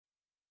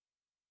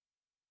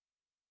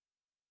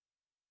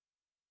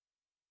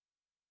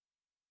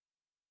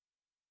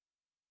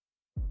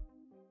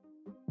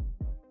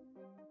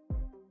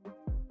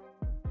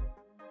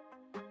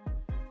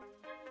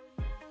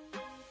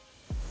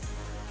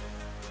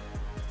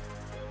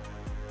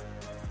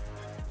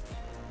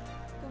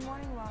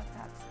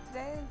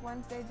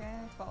Wednesday,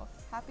 January 12th.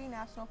 Happy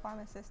National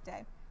Pharmacist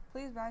Day.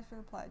 Please rise for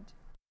the pledge.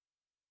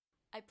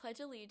 I pledge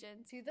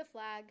allegiance to the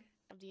flag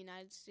of the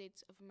United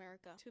States of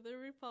America, to the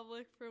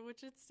republic for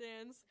which it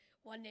stands,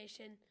 one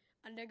nation,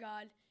 under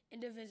God,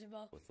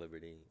 indivisible, with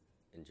liberty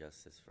and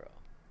justice for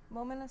all.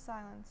 Moment of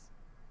silence.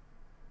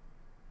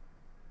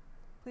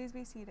 Please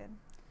be seated.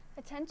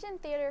 Attention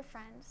theater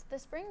friends, the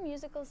spring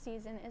musical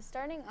season is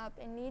starting up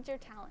and needs your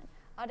talent.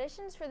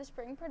 Auditions for the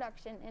spring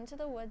production Into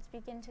the Woods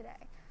begin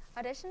today.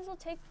 Auditions will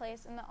take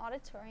place in the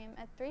auditorium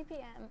at 3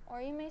 p.m.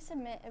 or you may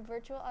submit a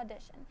virtual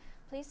audition.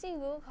 Please see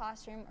Google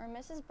Classroom or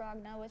Mrs.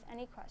 Brogna with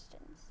any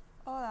questions.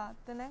 Hola,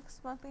 the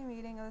next monthly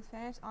meeting of the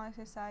Spanish Honor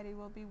Society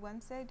will be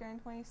Wednesday,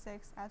 January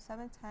 26th at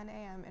 7:10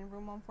 a.m. in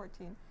room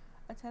 114.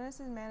 Attendance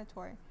is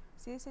mandatory.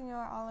 See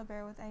Senora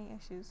Oliver with any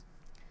issues.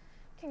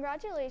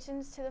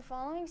 Congratulations to the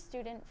following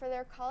student for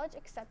their college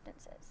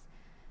acceptances.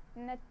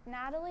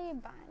 Natalie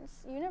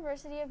Bynes,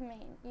 University of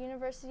Maine,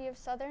 University of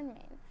Southern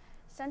Maine,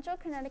 Central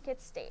Connecticut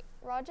State,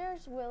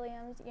 Rogers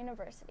Williams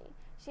University.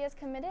 She has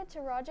committed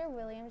to Roger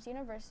Williams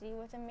University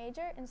with a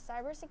major in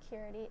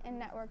cybersecurity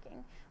and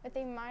networking with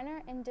a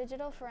minor in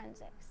digital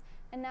forensics.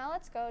 And now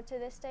let's go to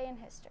this day in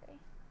history.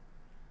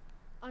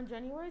 On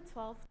January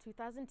 12,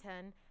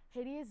 2010,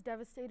 Haiti is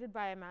devastated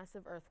by a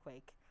massive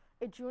earthquake.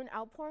 It drew an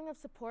outpouring of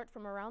support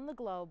from around the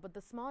globe, but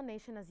the small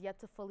nation has yet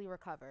to fully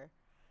recover.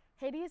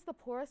 Haiti is the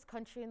poorest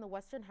country in the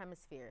Western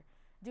Hemisphere,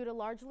 due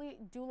largely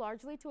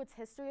to its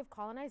history of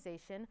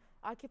colonization,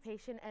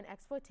 occupation, and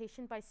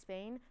exploitation by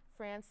Spain,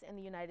 France, and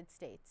the United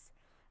States.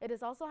 It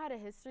has also had a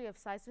history of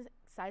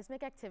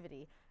seismic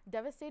activity.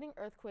 Devastating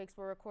earthquakes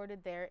were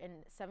recorded there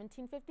in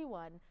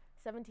 1751,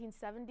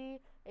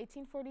 1770,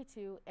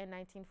 1842, and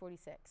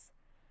 1946.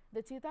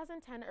 The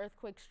 2010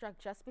 earthquake struck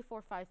just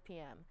before 5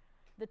 p.m.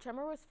 The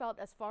tremor was felt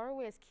as far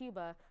away as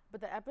Cuba,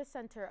 but the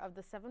epicenter of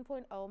the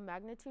 7.0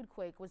 magnitude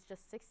quake was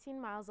just 16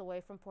 miles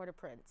away from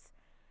Port-au-Prince.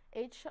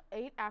 8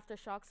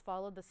 aftershocks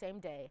followed the same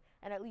day,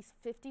 and at least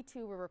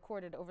 52 were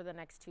recorded over the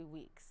next 2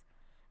 weeks.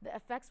 The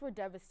effects were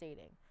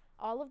devastating.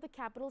 All of the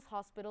capital's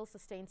hospitals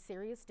sustained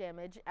serious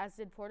damage, as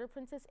did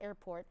Port-au-Prince's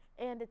airport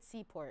and its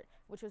seaport,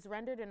 which was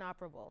rendered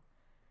inoperable.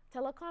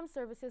 Telecom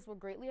services were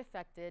greatly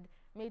affected,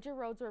 major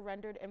roads were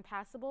rendered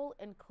impassable,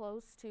 and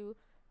close to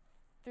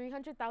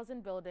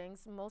 300,000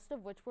 buildings, most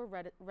of which were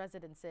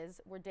residences,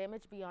 were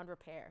damaged beyond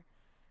repair.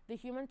 The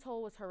human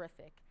toll was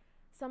horrific.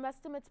 Some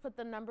estimates put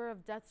the number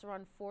of deaths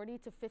around 40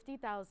 to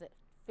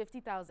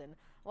 50,000,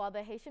 while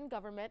the Haitian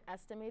government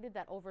estimated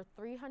that over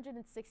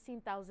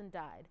 316,000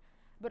 died.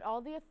 But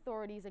all the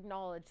authorities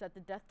acknowledge that the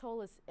death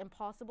toll is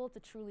impossible to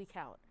truly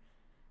count.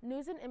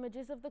 News and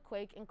images of the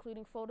quake,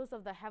 including photos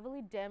of the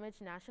heavily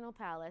damaged National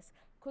Palace,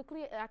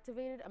 quickly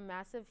activated a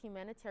massive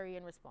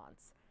humanitarian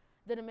response.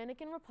 The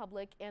Dominican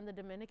Republic and the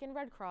Dominican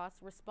Red Cross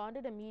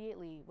responded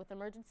immediately with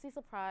emergency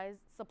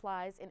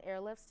supplies and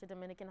airlifts to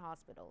Dominican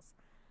hospitals.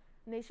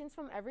 Nations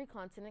from every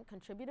continent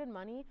contributed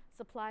money,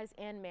 supplies,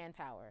 and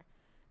manpower.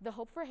 The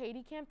Hope for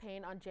Haiti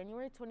campaign on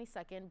January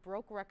 22nd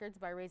broke records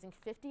by raising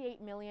 $58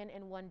 million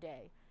in one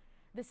day.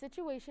 The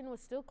situation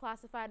was still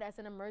classified as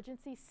an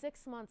emergency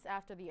 6 months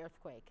after the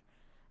earthquake.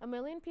 1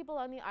 million people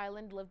on the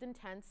island lived in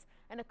tents,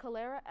 and a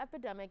cholera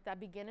epidemic that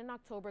began in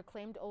October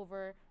claimed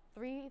over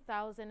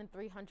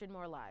 3,300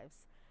 more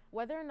lives.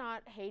 Whether or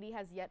not Haiti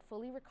has yet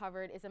fully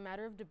recovered is a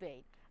matter of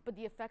debate, but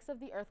the effects of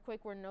the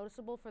earthquake were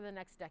noticeable for the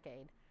next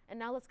decade. And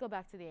now let's go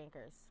back to the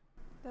anchors.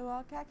 The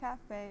Wildcat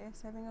Cafe is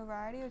serving a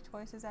variety of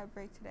choices at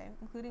break today,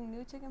 including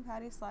new chicken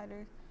patty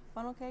sliders,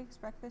 funnel cakes,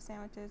 breakfast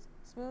sandwiches,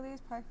 smoothies,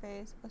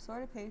 parfaits,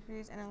 assorted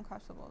pastries, and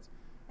Uncrustables.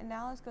 And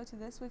now let's go to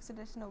this week's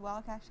edition of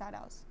Wildcat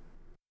Shoutouts.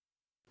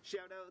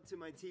 Shout out to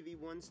my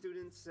TV1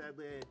 students.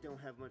 Sadly, I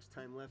don't have much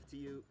time left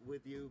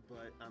with you,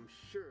 but I'm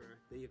sure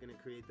that you're going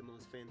to create the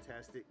most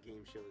fantastic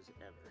game shows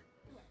ever.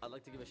 I'd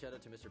like to give a shout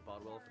out to Mr.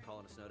 Bodwell for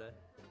calling a snow day.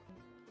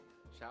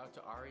 Shout out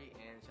to Ari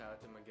and shout out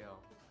to Miguel.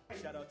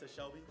 Shout out to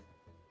Shelby.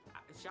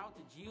 Shout out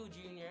to Gio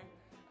Jr.,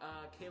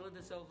 Kayla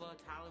De Silva,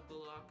 Tyler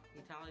Bullock,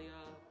 Natalia,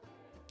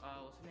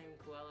 what's her name,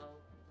 Coelho,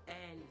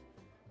 and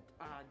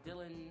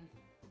Dylan,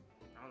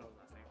 I don't know his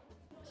last name.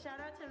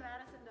 Shout out to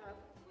Madison Duff.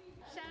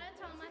 Shout out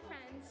to all my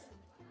friends.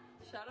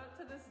 Shout out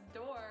to this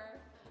door.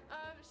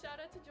 Shout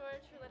out to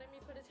George for letting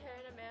me put his hair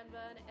in a man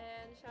bun,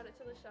 and shout out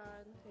to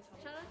LaShawn.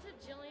 Shout out to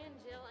Jillian,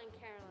 Jill, and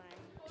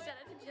Caroline. Shout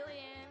out to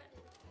Jillian.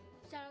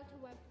 Shout out to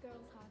Web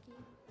Girls Hockey.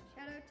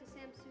 Shout out to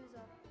Sam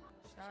Souza.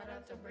 Shout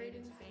out to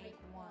Braden's Fake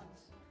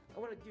Ones. I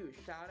want to do a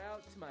shout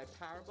out to my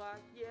Power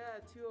Block.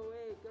 Yeah,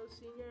 208, go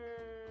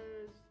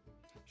Seniors.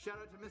 Shout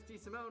out to Miss D.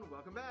 Simone,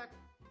 welcome back.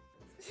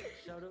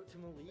 Shout out to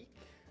Malik.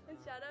 And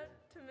shout out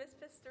to Miss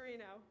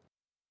Pistorino.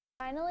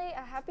 Finally,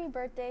 a happy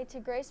birthday to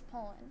Grace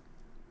Poland.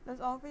 That's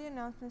all for the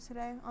announcements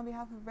today. On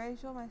behalf of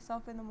Rachel,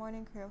 myself, and the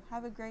morning crew,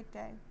 have a great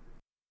day.